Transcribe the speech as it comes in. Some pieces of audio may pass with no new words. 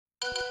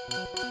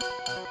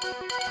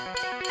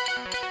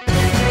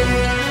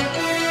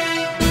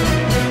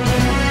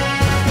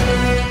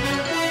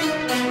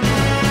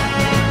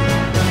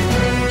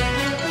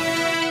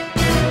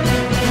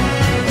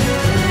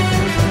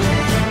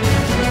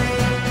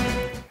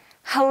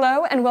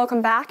Hello and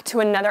welcome back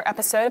to another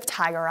episode of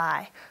Tiger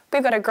Eye.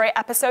 We've got a great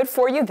episode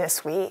for you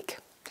this week.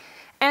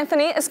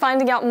 Anthony is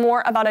finding out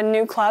more about a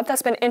new club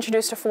that's been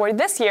introduced to Ford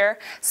this year,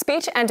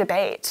 Speech and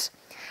Debate.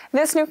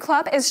 This new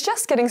club is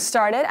just getting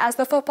started as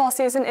the football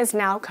season is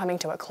now coming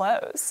to a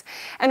close.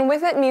 And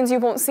with it means you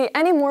won't see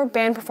any more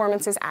band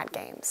performances at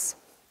games.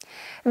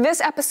 This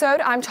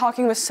episode, I'm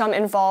talking with some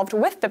involved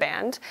with the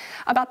band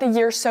about the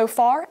year so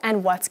far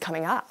and what's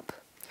coming up.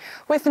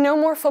 With no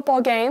more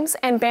football games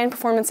and band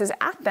performances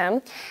at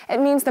them, it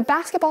means the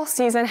basketball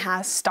season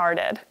has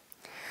started.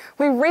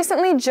 We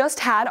recently just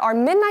had our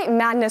Midnight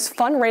Madness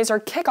fundraiser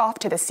kickoff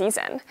to the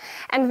season,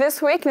 and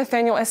this week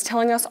Nathaniel is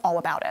telling us all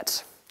about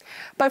it.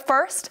 But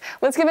first,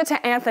 let's give it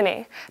to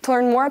Anthony to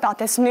learn more about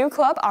this new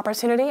club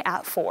opportunity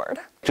at Ford.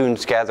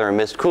 Students gather in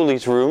Miss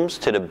Cooley's rooms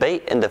to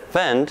debate and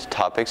defend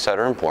topics that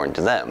are important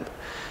to them.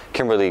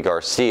 Kimberly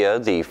Garcia,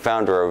 the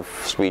founder of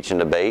Speech and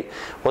Debate,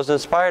 was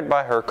inspired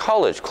by her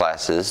college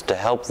classes to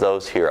help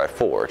those here at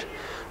Ford,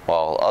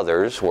 while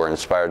others were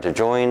inspired to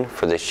join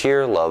for the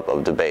sheer love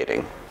of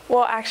debating.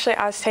 Well, actually,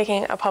 I was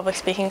taking a public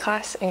speaking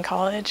class in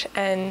college,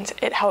 and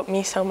it helped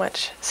me so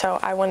much. So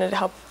I wanted to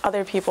help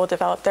other people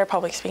develop their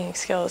public speaking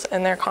skills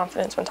and their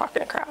confidence when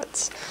talking to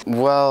crowds.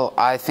 Well,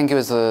 I think it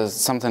was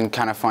something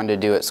kind of fun to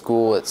do at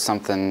school. It's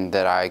something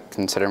that I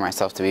consider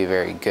myself to be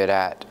very good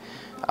at.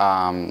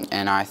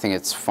 And I think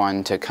it's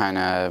fun to kind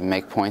of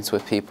make points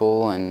with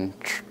people and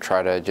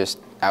try to just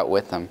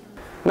outwit them.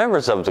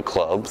 Members of the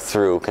club,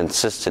 through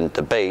consistent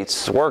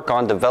debates, work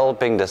on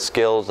developing the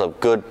skills of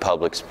good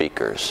public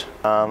speakers.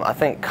 I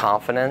think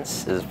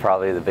confidence is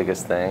probably the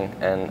biggest thing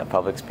in a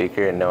public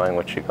speaker, and knowing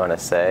what you're going to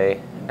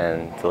say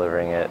and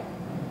delivering it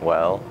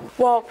well.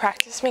 Well,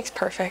 practice makes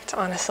perfect,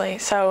 honestly.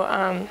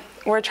 So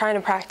we're trying to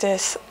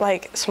practice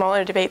like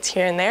smaller debates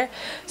here and there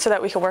so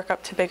that we can work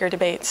up to bigger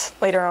debates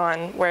later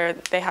on where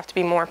they have to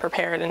be more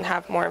prepared and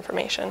have more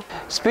information.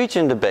 Speech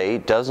and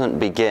debate doesn't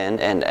begin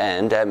and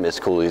end at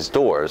Miss Cooley's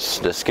doors.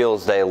 The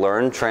skills they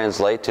learn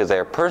translate to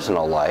their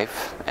personal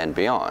life and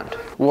beyond.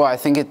 Well, I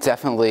think it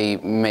definitely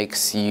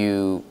makes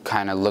you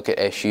kind of look at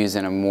issues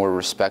in a more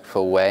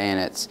respectful way, and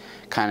it's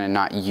kind of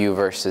not you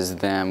versus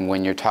them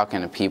when you're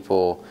talking to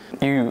people.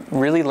 You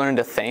really learn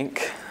to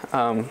think.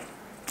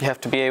 You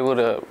have to be able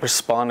to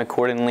respond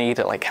accordingly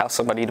to how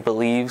somebody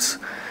believes,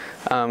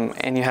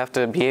 and you have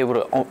to be able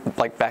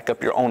to back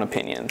up your own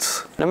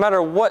opinions. No matter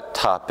what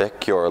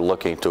topic you're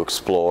looking to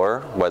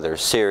explore, whether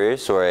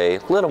serious or a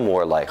little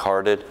more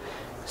lighthearted,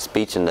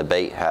 Speech and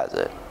Debate has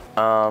it.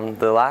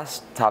 The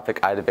last topic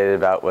I debated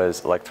about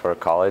was electoral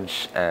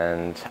college,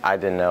 and I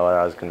didn't know whether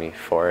I was going to be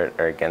for it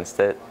or against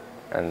it,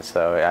 and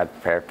so I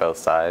prepared both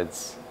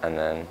sides, and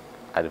then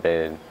I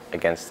debated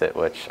against it,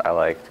 which I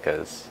liked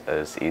because it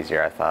was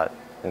easier, I thought,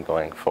 than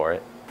going for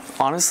it.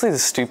 Honestly, the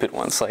stupid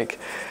ones,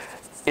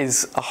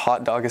 is a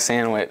hot dog a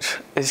sandwich?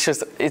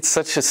 It's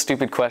such a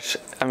stupid question,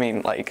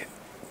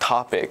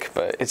 topic,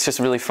 but it's just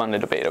really fun to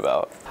debate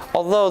about.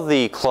 Although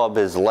the club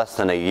is less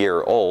than a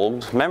year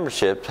old,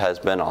 membership has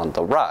been on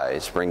the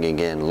rise, bringing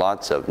in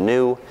lots of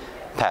new,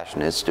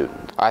 passionate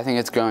students. I think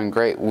it's going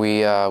great.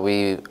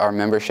 Our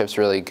membership's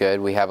really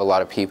good. We have a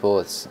lot of people.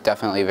 It's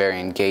definitely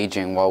very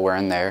engaging while we're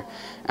in there,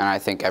 and I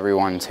think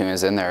everyone who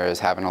is in there is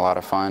having a lot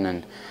of fun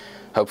and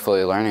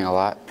hopefully learning a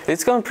lot.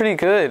 It's going pretty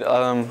good.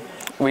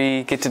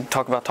 We get to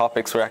talk about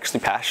topics we're actually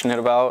passionate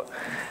about.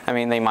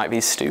 They might be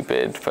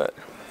stupid, but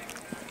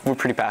we're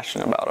pretty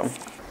passionate about them.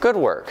 Good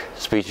work,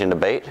 Speech and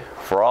Debate,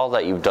 for all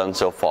that you've done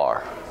so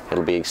far.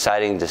 It'll be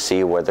exciting to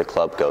see where the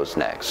club goes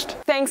next.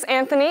 Thanks,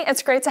 Anthony.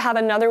 It's great to have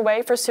another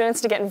way for students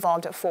to get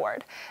involved at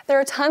Ford. There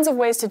are tons of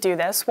ways to do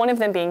this, one of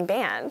them being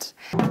band.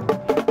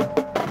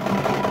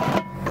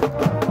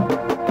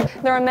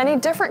 There are many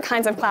different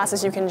kinds of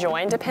classes you can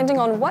join depending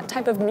on what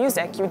type of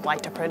music you'd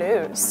like to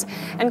produce,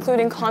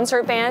 including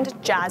concert band,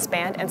 jazz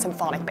band, and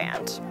symphonic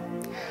band.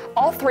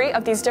 All three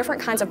of these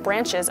different kinds of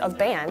branches of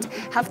band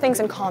have things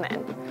in common.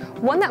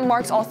 One that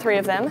marks all three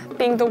of them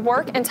being the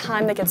work and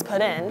time that gets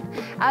put in,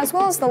 as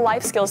well as the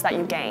life skills that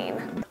you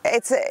gain.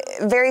 It's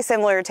very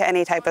similar to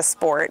any type of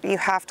sport. You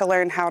have to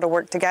learn how to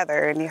work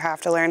together, and you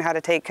have to learn how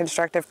to take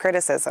constructive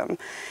criticism.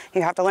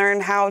 You have to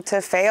learn how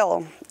to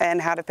fail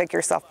and how to pick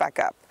yourself back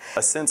up.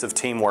 A sense of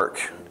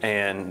teamwork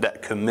and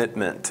that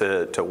commitment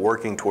to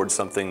working towards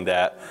something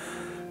that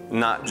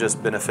not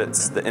just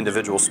benefits the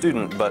individual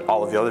student, but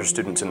all of the other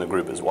students in the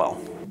group as well.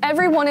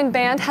 Everyone in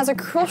band has a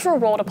crucial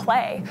role to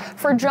play.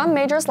 For drum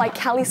majors like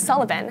Kelly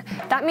Sullivan,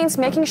 that means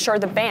making sure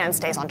the band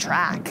stays on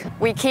track.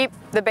 We keep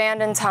the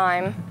band in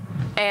time,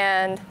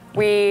 and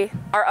we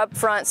are up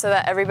front so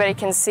that everybody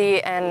can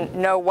see and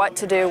know what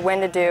to do, when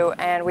to do,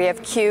 and we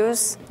have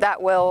cues that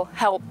will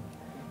help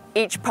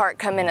each part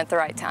come in at the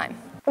right time.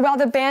 While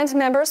the band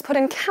members put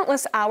in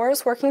countless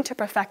hours working to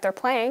perfect their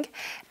playing,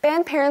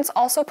 band parents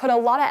also put a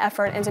lot of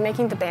effort into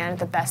making the band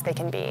the best they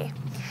can be.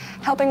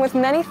 helping with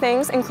many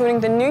things including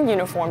the new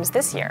uniforms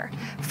this year,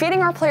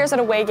 feeding our players at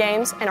away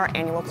games, and our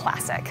annual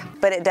classic.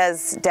 But it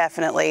does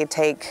definitely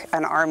take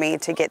an army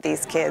to get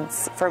these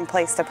kids from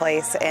place to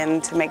place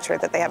and to make sure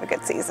that they have a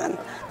good season.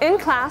 In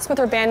class with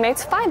their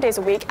bandmates 5 days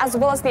a week, as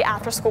well as the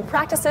after-school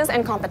practices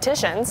and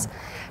competitions,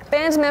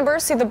 band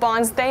members see the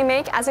bonds they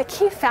make as a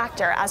key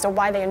factor as to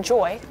why they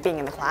enjoy being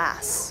in the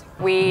class.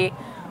 We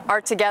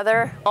are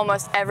together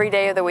almost every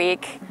day of the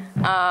week.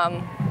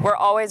 We're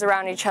always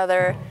around each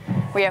other.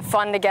 We have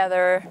fun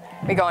together.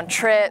 We go on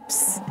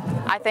trips.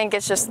 I think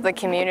it's just the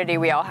community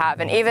we all have.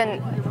 And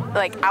even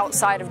like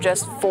outside of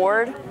just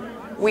Ford,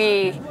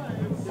 we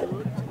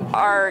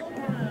are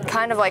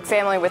kind of like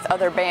family with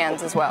other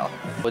bands as well.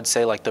 I would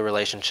say like the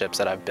relationships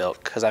that I've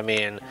built, because I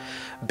mean,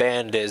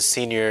 band is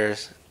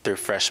seniors through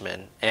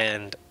freshmen,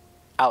 and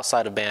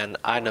outside of band,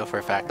 I know for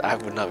a fact I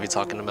would not be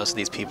talking to most of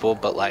these people,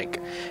 but like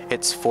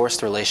it's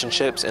forced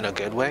relationships in a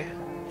good way,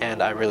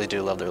 and I really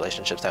do love the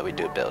relationships that we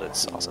do build.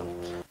 It's awesome.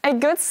 A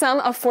good sum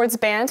of Ford's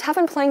band have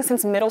been playing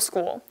since middle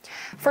school.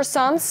 For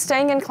some,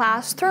 staying in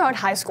class throughout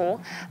high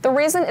school, the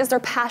reason is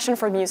their passion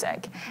for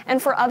music,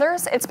 and for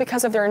others, it's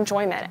because of their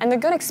enjoyment and the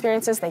good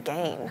experiences they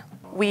gain.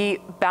 We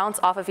bounce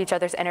off of each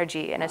other's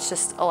energy, and it's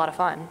just a lot of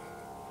fun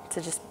to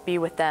just be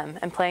with them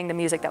and playing the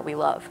music that we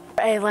love.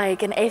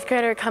 Like an 8th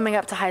grader coming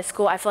up to high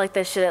school, I feel like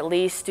they should at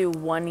least do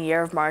 1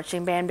 year of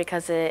marching band,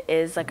 because it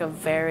is like a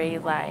very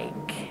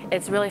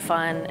it's really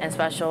fun and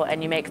special,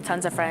 and you make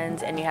tons of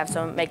friends and you have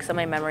make so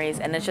many memories,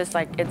 and it's just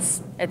like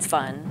it's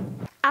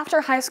fun.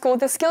 After high school,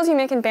 the skills you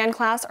make in band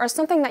class are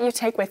something that you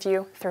take with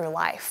you through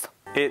life.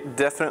 It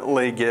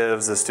definitely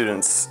gives the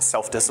students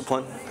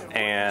self-discipline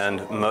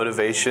and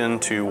motivation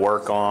to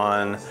work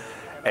on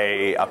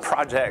a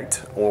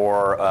project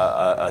or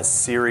a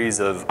series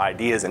of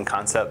ideas and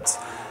concepts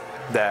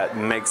that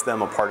makes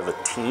them a part of a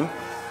team.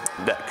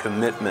 That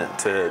commitment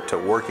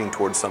to working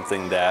towards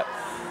something that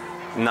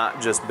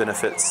not just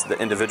benefits the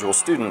individual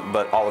student,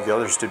 but all of the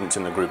other students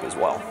in the group as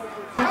well.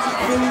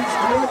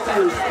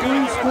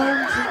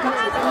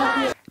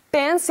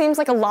 Band seems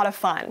like a lot of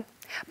fun.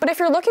 But if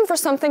you're looking for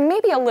something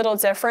maybe a little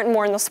different,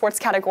 more in the sports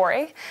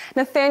category,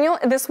 Nathaniel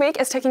this week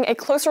is taking a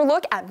closer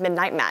look at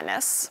Midnight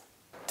Madness.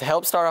 To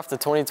help start off the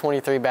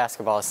 2023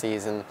 basketball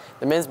season,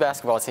 the men's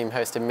basketball team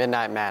hosted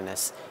Midnight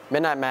Madness.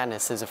 Midnight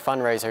Madness is a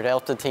fundraiser to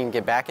help the team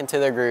get back into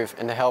their groove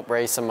and to help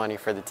raise some money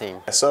for the team.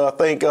 So I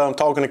think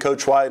talking to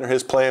Coach Whitener,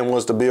 his plan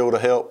was to be able to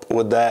help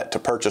with that, to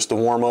purchase the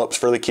warm-ups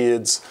for the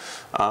kids,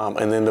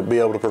 and then to be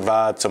able to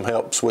provide some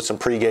helps with some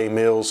pregame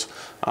meals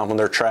when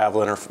they're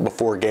traveling or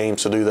before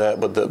games to do that.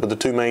 But the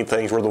two main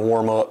things were the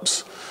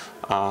warm-ups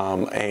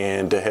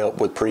and to help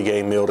with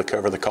pregame meal to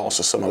cover the cost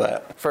of some of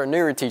that. For a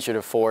newer teacher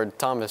to Ford,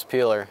 Thomas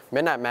Peeler,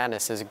 Midnight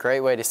Madness is a great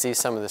way to see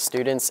some of the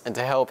students and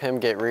to help him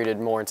get rooted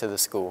more into the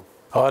school.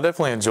 Oh, I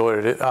definitely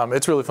enjoyed it.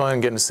 It's really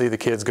fun getting to see the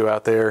kids go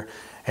out there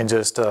and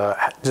just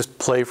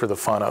play for the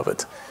fun of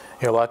it.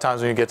 You know, a lot of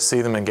times when you get to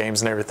see them in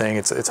games and everything,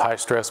 it's high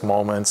stress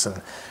moments,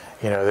 and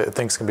you know,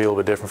 things can be a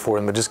little bit different for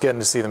them. But just getting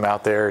to see them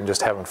out there and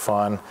just having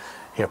fun,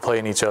 you know,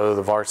 playing each other,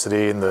 the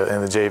varsity and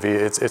the JV,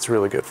 it's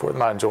really good for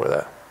them. I enjoy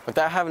that.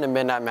 Without having a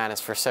Midnight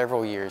Madness for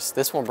several years,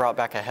 this one brought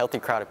back a healthy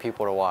crowd of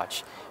people to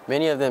watch.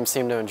 Many of them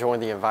seem to enjoy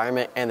the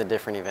environment and the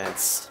different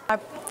events. My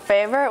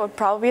favorite would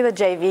probably be the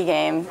JV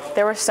game.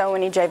 There were so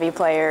many JV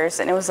players,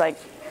 and it was like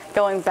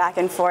going back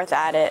and forth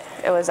at it.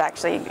 It was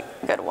actually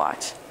good to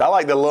watch. I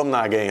like the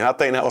alumni game. I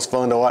think that was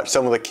fun to watch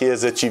some of the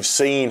kids that you've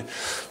seen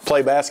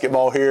play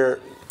basketball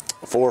here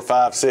 4,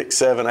 5, 6,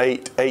 7,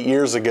 8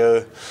 years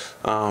ago.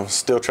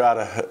 Still try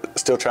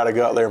to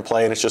go out there and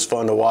play, and it's just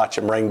fun to watch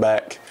and bring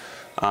back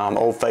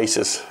old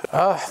faces.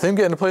 Them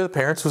getting to play with the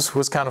parents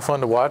was kind of fun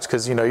to watch,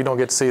 because you know, you don't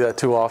get to see that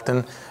too often.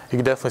 You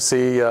can definitely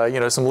see you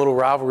know, some little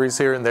rivalries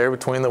here and there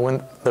between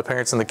the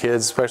parents and the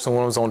kids, especially when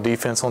one was on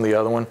defense on the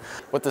other one.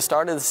 With the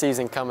start of the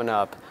season coming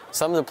up,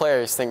 some of the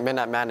players think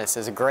Midnight Madness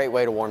is a great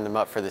way to warm them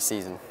up for the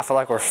season. I feel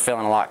like we're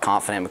feeling a lot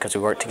confident because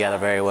we work together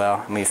very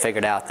well, and we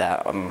figured out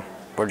that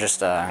we're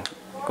just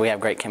we have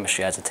great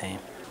chemistry as a team.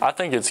 I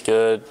think it's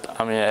good.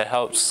 I mean, it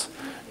helps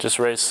just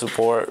raise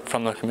support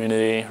from the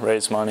community,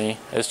 raise money.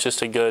 It's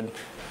just a good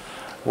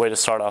way to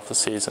start off the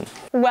season.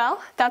 Well,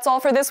 that's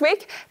all for this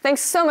week. Thanks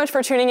so much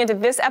for tuning into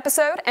this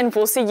episode, and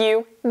we'll see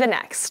you the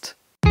next.